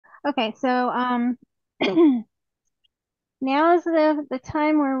Okay, so now is the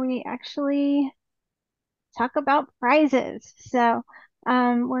time where we actually talk about prizes. So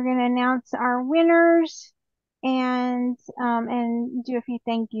we're going to announce our winners and do a few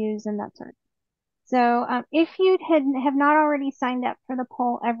thank yous and that sort of. So if you have not already signed up for the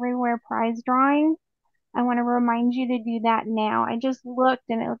Poll Everywhere prize drawing, I want to remind you to do that now. I just looked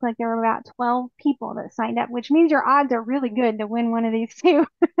and it looked like there were about 12 people that signed up, which means your odds are really good to win one of these two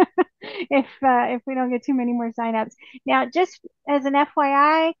if we don't get too many more signups. Now, just as an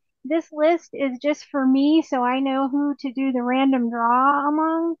FYI, this list is just for me, so I know who to do the random draw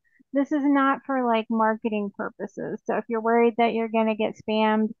among. This is not for like marketing purposes. So if you're worried that you're gonna get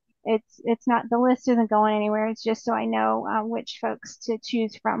spammed, it's not, the list isn't going anywhere. It's just so I know which folks to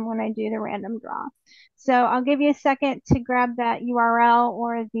choose from when I do the random draw. So I'll give you a second to grab that URL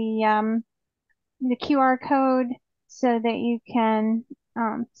or the QR code so that you can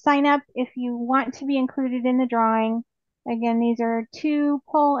sign up if you want to be included in the drawing. Again, these are two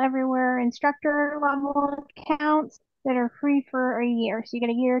Poll Everywhere instructor level accounts that are free for a year. So you get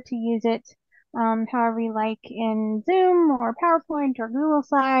a year to use it however you like in Zoom or PowerPoint or Google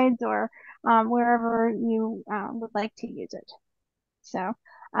Slides or wherever you would like to use it. So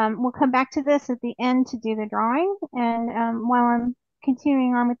we'll come back to this at the end to do the drawing. And while I'm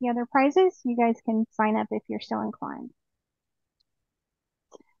continuing on with the other prizes, you guys can sign up if you're so inclined.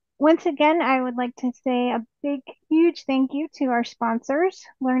 Once again, I would like to say a big, huge thank you to our sponsors,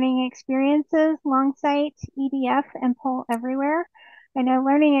 Learning Experiences, Longsight, EDF, and Poll Everywhere. I know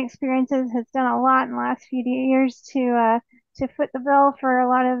Learning Experiences has done a lot in the last few years to foot the bill for a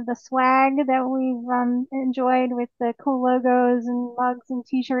lot of the swag that we've enjoyed with the cool logos and mugs and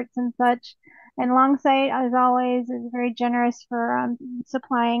t-shirts and such. And Longsight, as always, is very generous for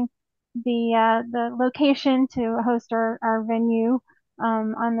supplying the location to host our venue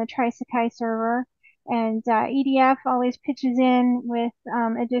on the Tri-Sakai server. And EDF always pitches in with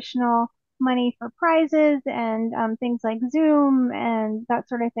additional money for prizes and things like Zoom and that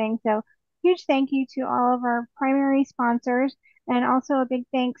sort of thing. So huge thank you to all of our primary sponsors, and also a big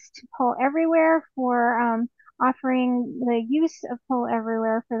thanks to Poll Everywhere for offering the use of Poll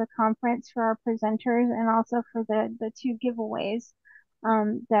Everywhere for the conference for our presenters, and also for the two giveaways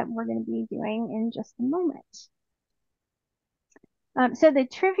that we're going to be doing in just a moment. So the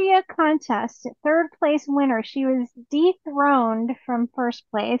trivia contest, third place winner, she was dethroned from first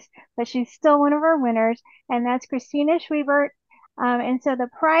place, but she's still one of our winners, and that's Christina Schwiebert. And so the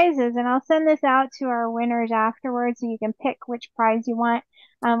prizes, and I'll send this out to our winners afterwards so you can pick which prize you want.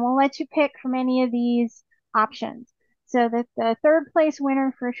 We'll let you pick from any of these options. So that the third place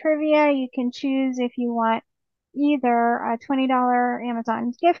winner for trivia, you can choose if you want either a $20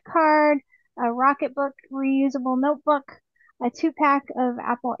 Amazon gift card, a Rocketbook reusable notebook, a 2-pack of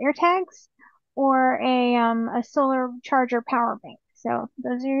Apple AirTags, or a solar charger power bank. So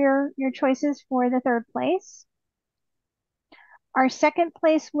those are your choices for the third place. Our second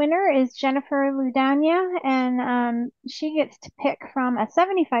place winner is Jennifer Ludania, and she gets to pick from a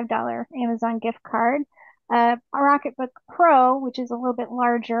 $75 Amazon gift card, a Rocketbook Pro, which is a little bit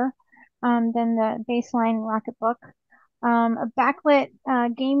larger than the baseline Rocketbook, a backlit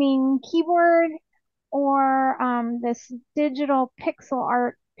gaming keyboard, or this digital pixel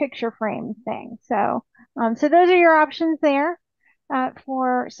art picture frame thing. So those are your options there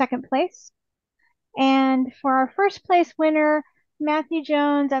for second place. And for our first place winner, Matthew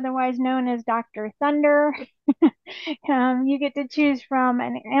Jones, otherwise known as Dr. Thunder, you get to choose from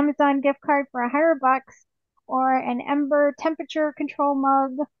an Amazon gift card for $100, or an Ember temperature control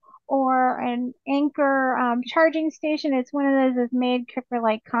mug, or an Anchor charging station. It's one of those that's made for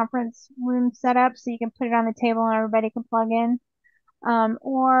like conference room setup, so you can put it on the table and everybody can plug in.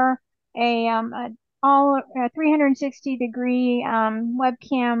 Or a all 360-degree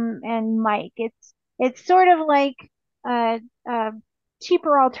webcam and mic. It's sort of like a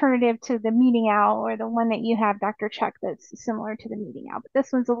cheaper alternative to the Meeting Owl, or the one that you have, Dr. Chuck, that's similar to the Meeting Owl. But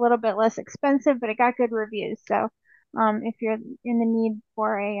this one's a little bit less expensive, but it got good reviews. So if you're in the need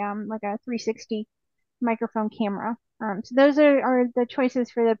for a like a 360 microphone camera. So those are the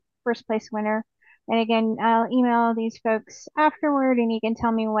choices for the first place winner. And again, I'll email these folks afterward, and you can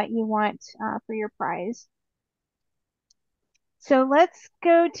tell me what you want for your prize. So let's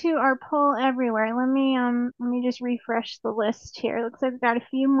go to our Poll Everywhere. Let me just refresh the list here. Looks like we've got a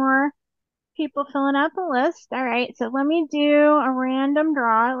few more people filling out the list. All right, so let me do a random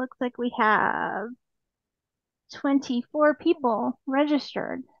draw. It looks like we have 24 people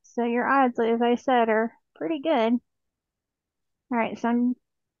registered. So your odds, as I said, are pretty good. All right, so I'm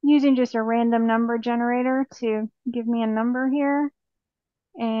using just a random number generator to give me a number here.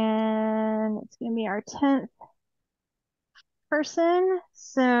 And going to be our 10th person.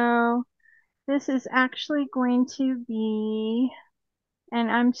 So this is actually going to be,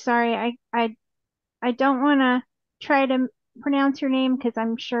 and I'm sorry, I don't want to try to pronounce your name because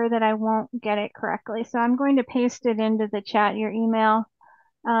I'm sure that I won't get it correctly. So I'm going to paste it into the chat, your email.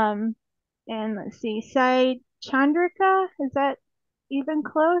 And let's see, Sai Chandrika, is that even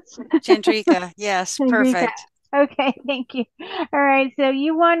close? Chandrika, yes, Chandrika. perfect. Okay, thank you. All right, so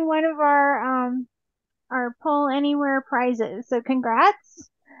you won one of our Poll Anywhere prizes. So congrats.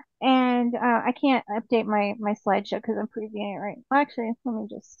 And I can't update my slideshow because I'm previewing it right. Well, actually, let me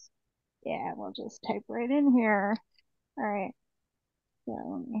just, yeah, we'll just type right in here. All right,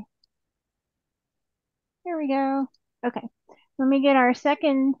 so here we go. Okay, let me get our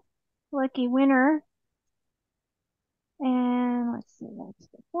second lucky winner. And let's see,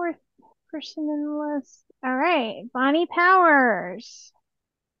 that's the fourth person in the list. All right, Bonnie Powers,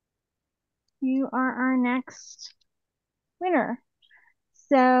 you are our next winner.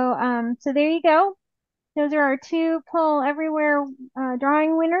 So there you go. Those are our two Poll Everywhere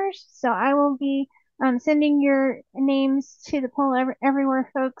drawing winners. So I will be sending your names to the Poll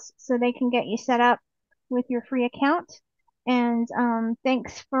Everywhere folks so they can get you set up with your free account. And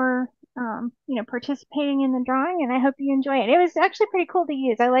thanks for participating in the drawing, and I hope you enjoy it. It was actually pretty cool to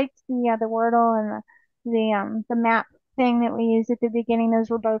use. I liked the Wordle and the map thing that we used at the beginning. Those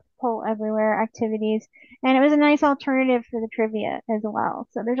were both Poll Everywhere activities. And it was a nice alternative for the trivia as well.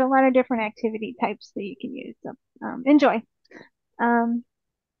 So there's a lot of different activity types that you can use. So enjoy. Um,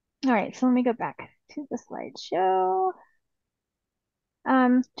 all right, so let me go back to the slideshow.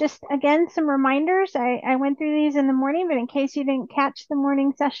 Just again, some reminders. I went through these in the morning, but in case you didn't catch the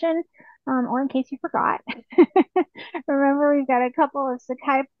morning session, or in case you forgot, remember we've got a couple of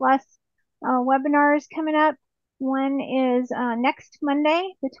Sakai Plus webinars coming up. One is next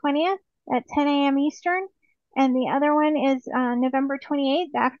Monday, the 20th at 10 a.m. Eastern, and the other one is November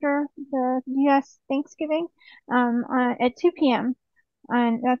 28th after the U.S. Thanksgiving at 2 p.m.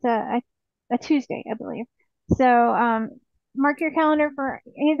 And that's a Tuesday, I believe. So mark your calendar for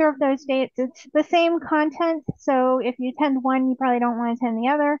either of those dates. It's the same content, so if you attend one, you probably don't want to attend the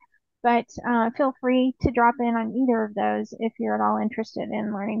other, but feel free to drop in on either of those if you're at all interested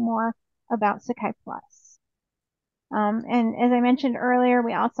in learning more about Sakai Plus. And as I mentioned earlier,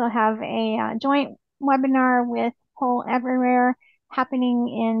 we also have a joint webinar with Poll Everywhere happening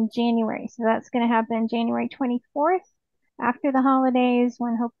in January. So that's going to happen January 24th after the holidays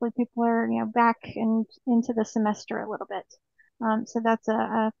when hopefully people are, back into the semester a little bit. So that's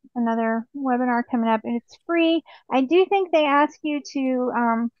another webinar coming up, and it's free. I do think they ask you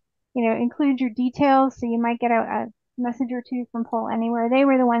to, include your details, so you might get a message or two from Poll Anywhere. They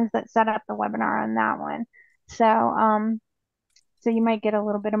were the ones that set up the webinar on that one. So you might get a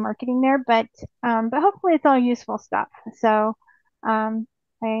little bit of marketing there, but hopefully it's all useful stuff. So I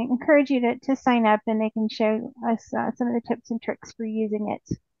encourage you to sign up, and they can show us some of the tips and tricks for using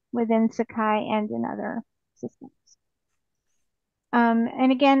it within Sakai and in other systems.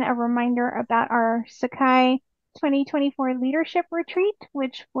 And again, a reminder about our Sakai 2024 Leadership Retreat,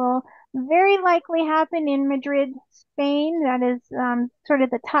 which will very likely happen in Madrid, Spain. That is sort of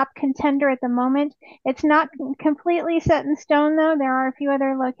the top contender at the moment. It's not completely set in stone, though. There are a few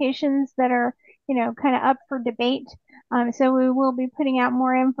other locations that are, kind of up for debate. So we will be putting out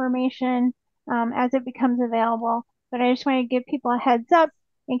more information as it becomes available. But I just want to give people a heads up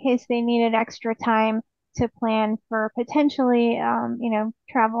in case they needed extra time to plan for potentially,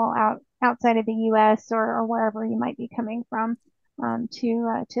 travel outside of the U.S. or wherever you might be coming from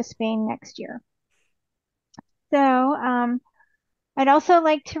to Spain next year. So I'd also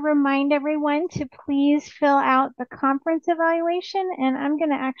like to remind everyone to please fill out the conference evaluation, and I'm going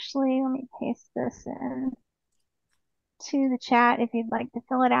to actually let me paste this in to the chat if you'd like to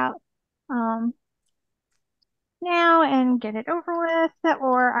fill it out. Now and get it over with,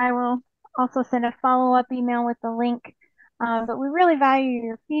 or I will also send a follow-up email with the link. But we really value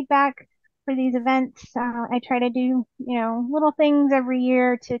your feedback for these events. I try to do, little things every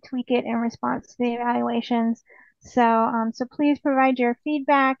year to tweak it in response to the evaluations. So please provide your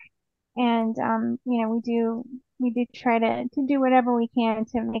feedback, and we do try to do whatever we can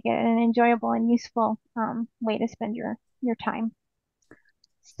to make it an enjoyable and useful way to spend your time.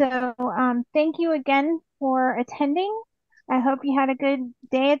 So thank you again for attending. I hope you had a good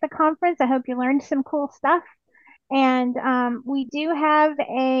day at the conference. I hope you learned some cool stuff. And we do have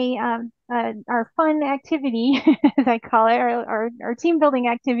our fun activity, as I call it, our team building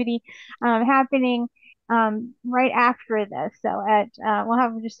activity happening right after this. So we'll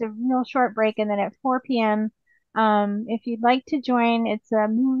have just a real short break, and then at 4 p.m. If you'd like to join, it's a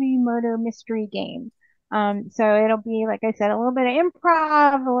movie murder mystery game. So it'll be, like I said, a little bit of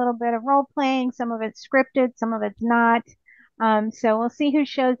improv, a little bit of role playing. Some of it's scripted, some of it's not. So we'll see who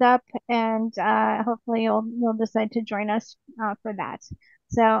shows up, and hopefully you'll decide to join us for that.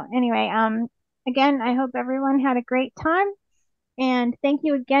 So anyway, again, I hope everyone had a great time. And thank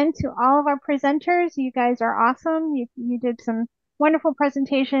you again to all of our presenters. You guys are awesome. You did some wonderful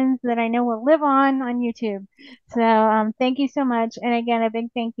presentations that I know will live on YouTube. So thank you so much. And again, a big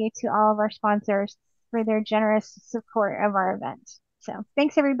thank you to all of our sponsors for their generous support of our event. So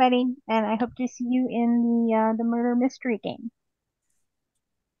thanks everybody, and I hope to see you in the murder mystery game.